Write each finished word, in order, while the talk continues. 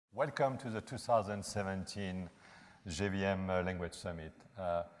Welcome to the 2017 JVM Language Summit.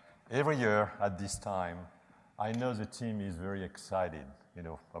 Every year at this time, I know the team is very excited,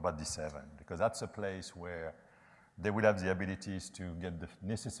 about this event, because that's a place where they will have the abilities to get the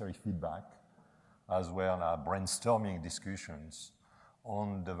necessary feedback, as well as brainstorming discussions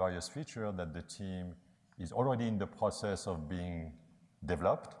on the various features that the team is already in the process of being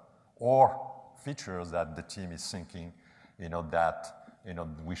developed, or features that the team is thinking, that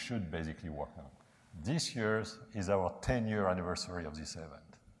we should basically work on. This year is our 10-year anniversary of this event.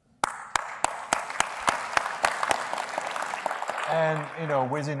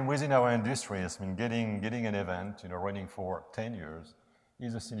 And within our industries, getting an event running for 10 years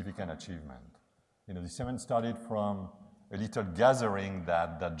is a significant achievement. This event started from a little gathering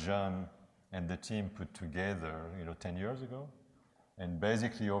that John and the team put together 10 years ago. And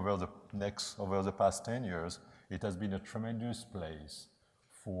basically over the past 10 years, it has been a tremendous place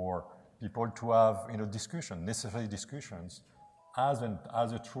for people to have necessary discussions as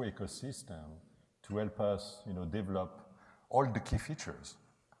a true ecosystem to help us develop all the key features.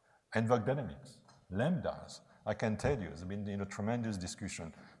 Invoke dynamics, lambdas. I can tell you, there's been tremendous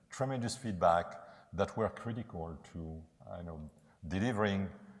discussion, tremendous feedback that were critical to delivering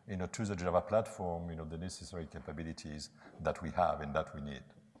to the Java platform the necessary capabilities that we have and that we need.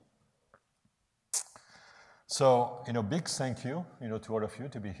 So big thank you to all of you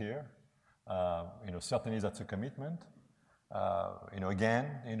to be here. Certainly that's a commitment.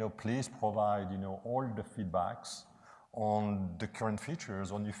 Again, please provide all the feedbacks on the current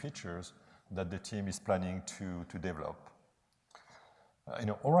features, on new features that the team is planning to develop.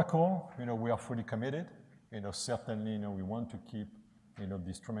 Oracle, we are fully committed. Certainly, we want to keep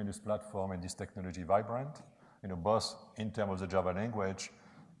this tremendous platform and this technology vibrant. Both in terms of the Java language,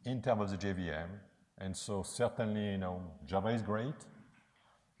 in terms of the JVM. And so certainly, Java is great.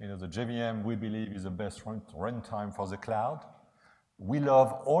 The JVM, we believe, is the best runtime for the cloud. We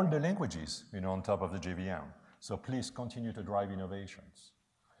love all the languages, on top of the JVM. So please continue to drive innovations.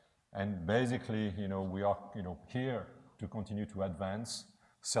 And basically, we are, here to continue to advance,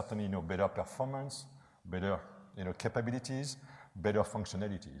 certainly, better performance, better, capabilities, better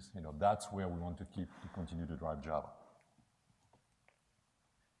functionalities. That's where we want to continue to drive Java.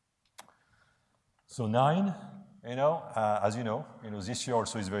 So 9, as you know, this year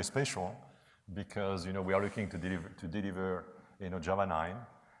also is very special because, we are looking to deliver, Java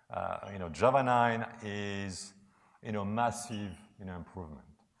 9. Java 9 is, massive, improvement.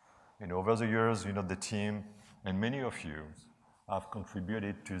 Over the years, the team and many of you have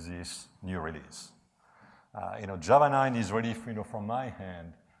contributed to this new release. Java 9 is ready, from my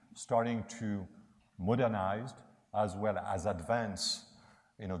hand, starting to modernize as well as advance,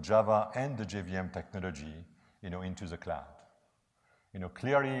 Java and the JVM technology, into the cloud.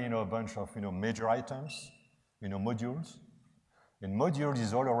 Clearly, a bunch of, major items, modules. And modules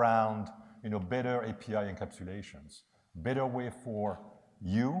is all around, better API encapsulations, better way for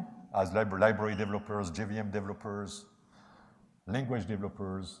you as library developers, JVM developers, language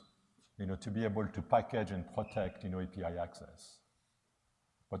developers, to be able to package and protect, API access.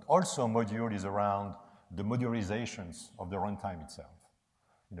 But also module is around the modularizations of the runtime itself.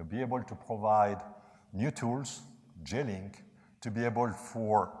 Be able to provide new tools, JLink, to be able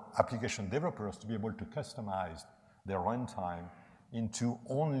for application developers to be able to customize their runtime into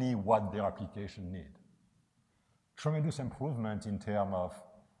only what their application need. Tremendous improvement in terms of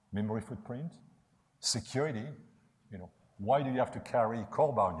memory footprint, security. Why do you have to carry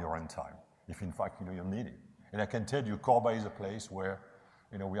Corba on your runtime if in fact you need it? And I can tell you, Corba is a place where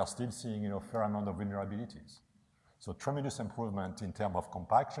we are still seeing a fair amount of vulnerabilities. So tremendous improvement in terms of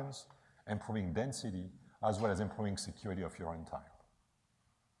compactions, improving density, as well as improving security of your runtime.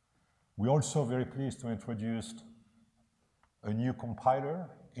 We're also very pleased to introduce a new compiler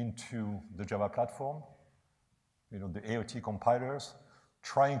into the Java platform, the AOT compilers,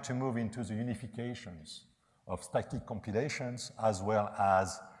 trying to move into the unifications of static compilations as well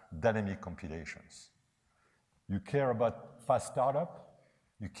as dynamic compilations. You care about fast startup,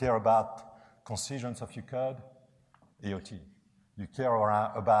 you care about concisions of your code, AOT. You care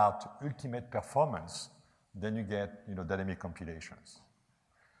about ultimate performance, then you get dynamic compilations.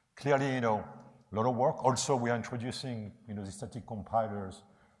 Clearly, a lot of work. Also, we are introducing the static compilers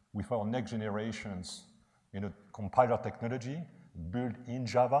with our next generations compiler technology built in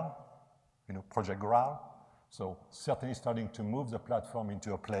Java, Project Grau. So certainly starting to move the platform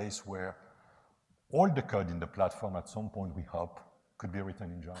into a place where all the code in the platform at some point, we hope, could be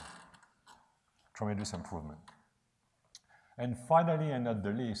written in Java. Tremendous improvement. And finally, and not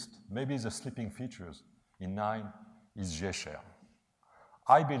the least, maybe the sleeping features in 9 is JShare.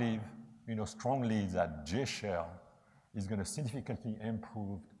 I believe, strongly that JShell is going to significantly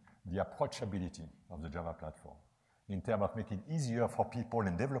improve the approachability of the Java platform in terms of making it easier for people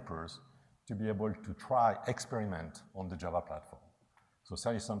and developers to be able to try, experiment on the Java platform. So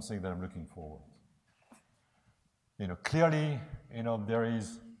that is something that I'm looking forward. Clearly, there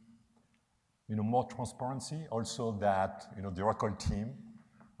is, more transparency. Also that, the Oracle team,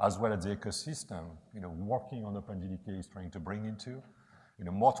 as well as the ecosystem, working on OpenJDK is trying to bring into,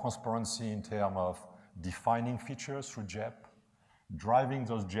 more transparency in terms of defining features through JEP, driving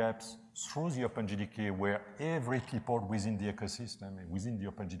those JEPs through the OpenJDK where every people within the ecosystem and within the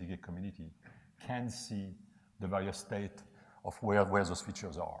OpenJDK community can see the various state of where those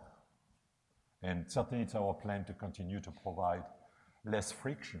features are. And certainly it's our plan to continue to provide less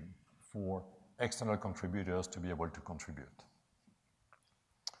friction for external contributors to be able to contribute.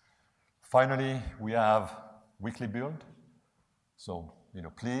 Finally, we have weekly build. So,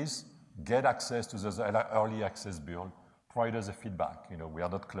 please get access to this early access build, provide us a feedback. We are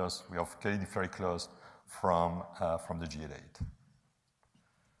not close, we are getting very close from the GA date.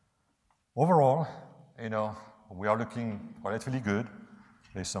 Overall, we are looking relatively good.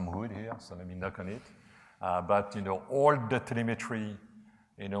 There's some wood here, so let me knock on it. But, all the telemetry,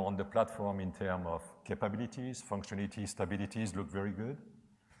 on the platform in terms of capabilities, functionality, stabilities look very good.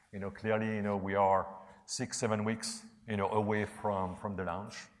 Clearly, we are 6-7 weeks, away from the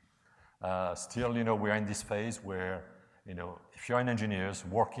launch. Still, we are in this phase where, if you're an engineer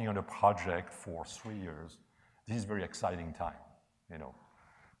working on a project for 3 years, this is a very exciting time,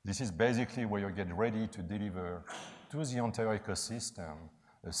 This is basically where you get ready to deliver to the entire ecosystem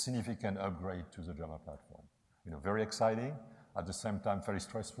a significant upgrade to the Java platform. Very exciting, at the same time very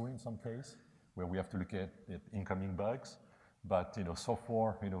stressful in some case, where we have to look at incoming bugs, but so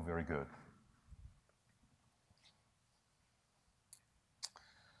far, very good.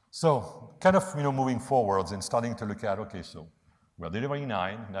 So kind of, moving forwards and starting to look at, okay, so we're delivering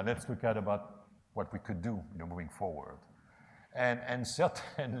 9, now let's look at about what we could do, moving forward. And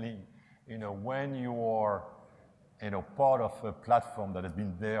certainly, when you are, part of a platform that has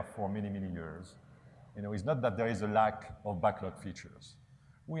been there for many, many years, it's not that there is a lack of backlog features.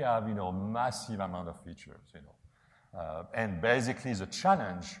 We have, massive amount of features, and basically the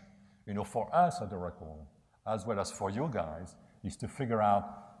challenge, for us at Oracle, as well as for you guys, is to figure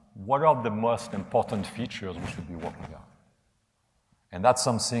out what are the most important features we should be working on. And that's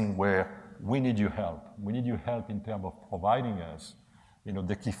something where we need your help. We need your help in terms of providing us,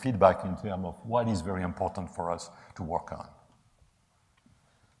 the key feedback in terms of what is very important for us to work on.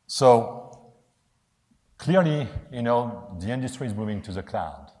 So clearly, the industry is moving to the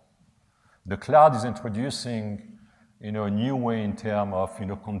cloud. The cloud is introducing, a new way in terms of,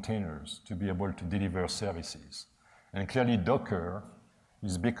 containers to be able to deliver services. And clearly Docker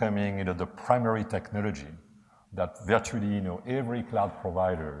is becoming, the primary technology that virtually, every cloud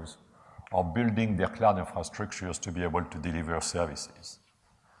providers are building their cloud infrastructures to be able to deliver services.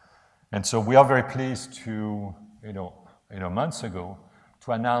 And so we are very pleased to, months ago,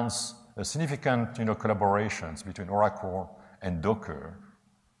 to announce a significant, collaborations between Oracle and Docker,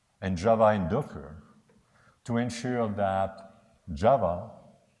 and Java and Docker, to ensure that Java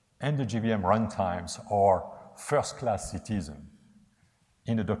and the JVM runtimes are first-class citizens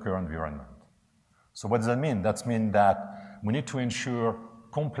in the Docker environment. So what does that mean? That means that we need to ensure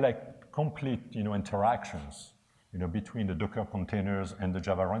complete, interactions, between the Docker containers and the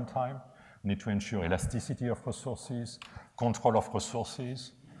Java runtime. We need to ensure elasticity of resources, control of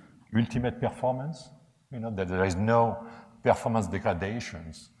resources, ultimate performance, that there is no performance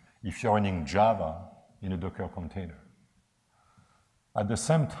degradations if you're running Java in a Docker container. At the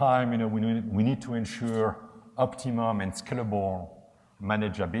same time, we need to ensure optimum and scalable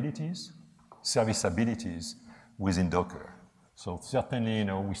manageabilities, serviceabilities within Docker. So certainly,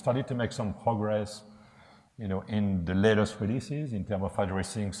 we started to make some progress, in the latest releases in terms of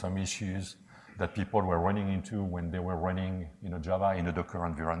addressing some issues that people were running into when they were running, Java in a Docker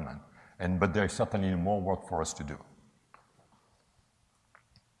environment. But there is certainly more work for us to do.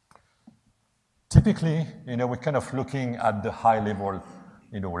 Typically, we're kind of looking at the high level,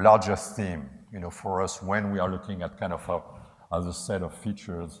 largest theme, for us when we are looking at kind of as a set of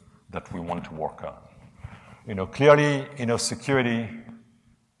features that we want to work on. Clearly, security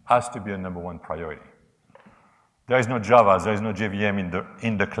has to be a #1 priority. There is no Java, there is no JVM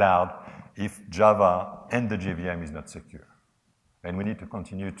in the cloud if Java and the JVM is not secure. And we need to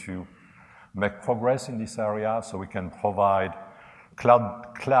continue to make progress in this area so we can provide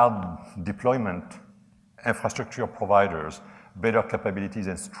cloud deployment infrastructure providers better capabilities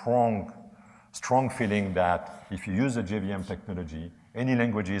and strong feeling that if you use the JVM technology, any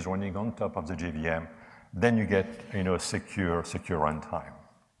languages running on top of the JVM, then you get secure runtime.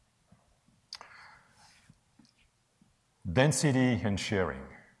 Density and sharing.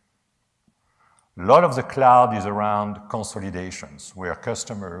 A lot of the cloud is around consolidations, where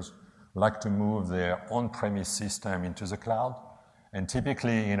customers like to move their on-premise system into the cloud, and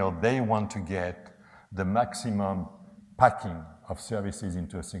typically, they want to get the maximum packing of services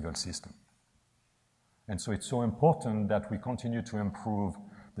into a single system. And so it's so important that we continue to improve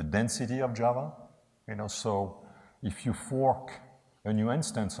the density of Java. So if you fork a new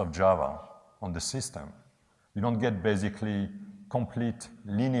instance of Java on the system, you don't get basically complete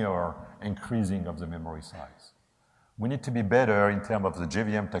linear increasing of the memory size. We need to be better in terms of the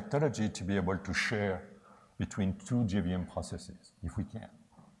JVM technology to be able to share between two JVM processes, if we can,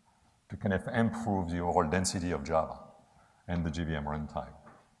 to kind of improve the overall density of Java and the JVM runtime.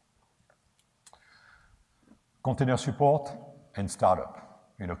 Container support and startup.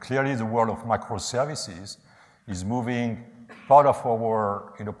 Clearly the world of microservices is moving part of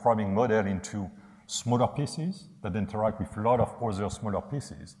our programming model into smaller pieces that interact with a lot of other smaller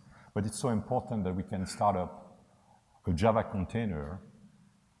pieces. But it's so important that we can start up a Java container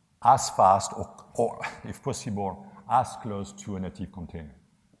as fast or if possible, as close to a native container.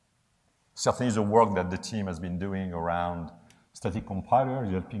 Certainly the work that the team has been doing around static compiler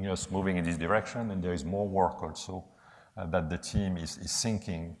is helping us moving in this direction, and there is more work also that the team is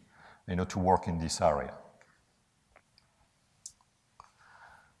thinking to work in this area.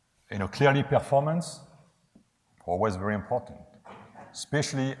 Clearly performance, always very important,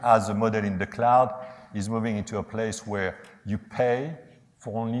 especially as the model in the cloud is moving into a place where you pay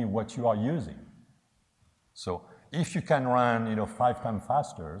for only what you are using. So if you can run 5 times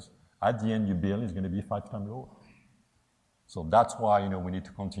faster, at the end your bill is going to be 5 times lower. So that's why we need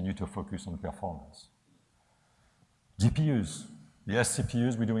to continue to focus on performance. GPUs. Yes,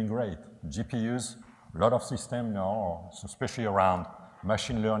 CPUs, we're doing great. GPUs, a lot of systems now, especially around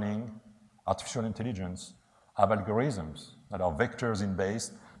machine learning, artificial intelligence, have algorithms that are vectors in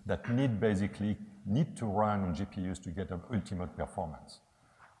base that basically need to run on GPUs to get ultimate performance.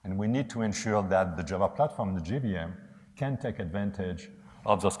 And we need to ensure that the Java platform, the JVM, can take advantage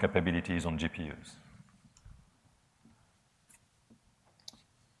of those capabilities on GPUs.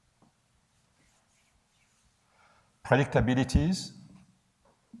 Predictabilities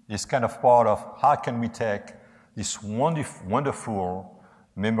is kind of part of how can we take this wonderful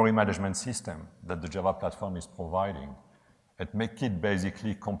memory management system that the Java platform is providing and make it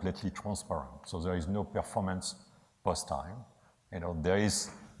basically completely transparent. So there is no performance post-time. There is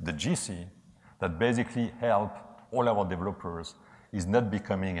the GC that basically help all our developers is not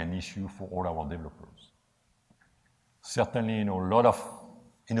becoming an issue for all our developers. Certainly, a lot of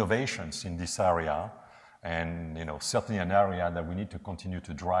innovations in this area, and certainly an area that we need to continue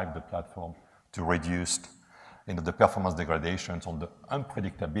to drive the platform to reduce the performance degradations on the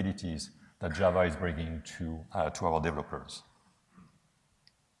unpredictabilities that Java is bringing to our developers.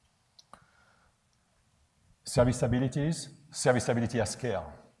 Serviceability at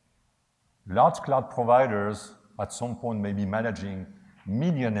scale. Large cloud providers at some point may be managing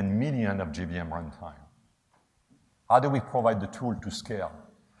millions and millions of JVM runtime. How do we provide the tool to scale?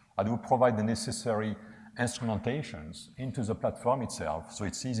 How do we provide the necessary instrumentations into the platform itself so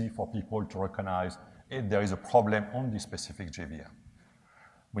it's easy for people to recognize if there is a problem on this specific JVM?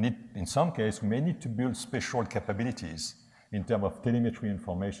 We need, in some cases, we may need to build special capabilities in terms of telemetry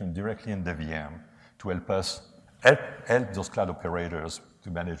information directly in the VM to help us help those cloud operators to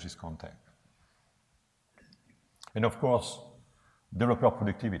manage this content. And of course, developer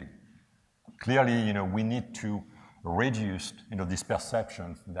productivity. Clearly, we need to reduce, these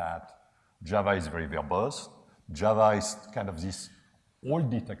perceptions that Java is very verbose. Java is kind of this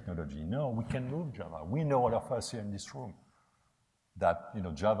oldie technology. No, we can move Java. We know all of us here in this room that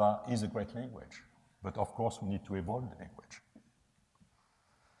Java is a great language, but of course we need to evolve the language.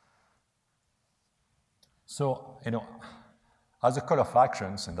 So, as a call of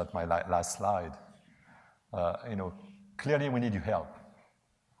actions, and that's my last slide, clearly we need your help.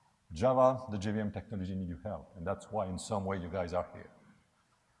 Java, the JVM technology need your help, and that's why in some way you guys are here.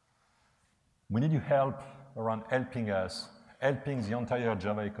 We need your help around helping the entire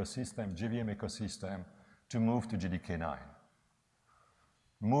Java ecosystem, JVM ecosystem, to move to JDK 9.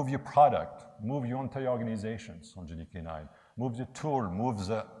 Move your product, move your entire organizations on JDK 9. Move the tool, move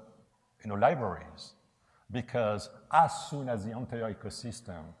the libraries. Because as soon as the entire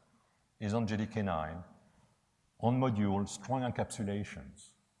ecosystem is on JDK 9, on modules, strong encapsulations,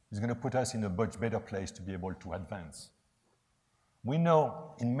 is going to put us in a much better place to be able to advance. We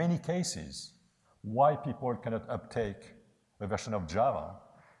know in many cases why people cannot uptake a version of Java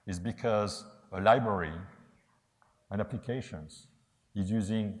is because a library, an applications, is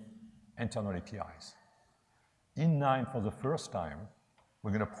using internal APIs. In 9, for the first time,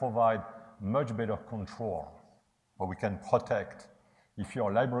 we're going to provide much better control, where we can protect, if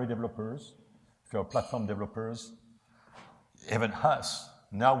you're library developers, if you're platform developers, even us,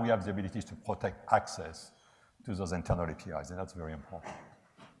 now we have the ability to protect access to those internal APIs, and that's very important.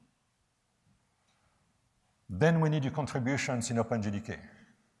 Then we need your contributions in OpenJDK.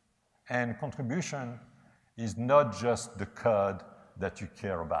 And contribution is not just the code that you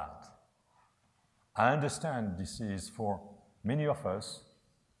care about. I understand this is, for many of us,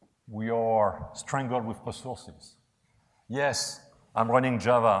 we are strangled with resources. Yes, I'm running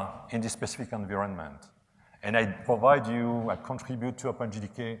Java in this specific environment, and I provide you, I contribute to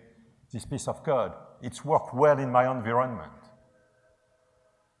OpenJDK this piece of code. It's worked well in my environment.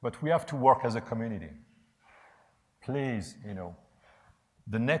 But we have to work as a community. Please,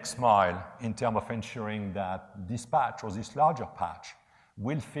 the next mile in terms of ensuring that this patch or this larger patch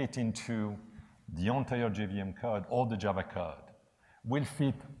will fit into the entire JVM code or the Java code, will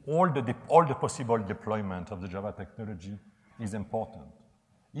fit all the possible deployment of the Java technology is important.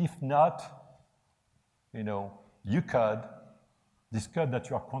 If not, this code that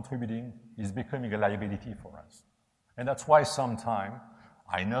you are contributing is becoming a liability for us. And that's why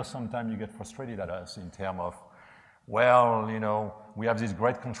I know sometimes you get frustrated at us in terms of, well, we have these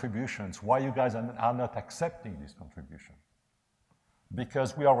great contributions. Why you guys are not accepting this contribution?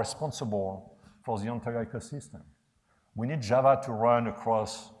 Because we are responsible for the entire ecosystem. We need Java to run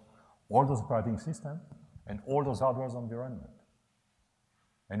across all those operating systems and all those hardware environments.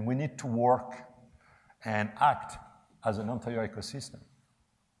 And we need to work and act as an entire ecosystem.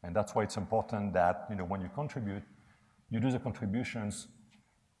 And that's why it's important that when you contribute, you do the contributions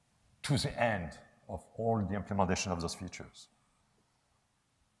to the end of all the implementation of those features.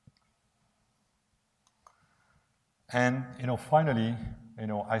 And finally,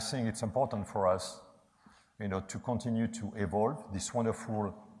 I think it's important for us to continue to evolve this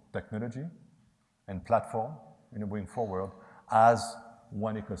wonderful technology and platform going forward as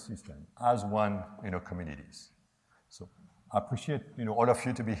one ecosystem, as one communities. So I appreciate all of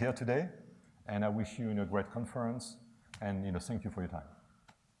you to be here today, and I wish you a great conference, and thank you for your time.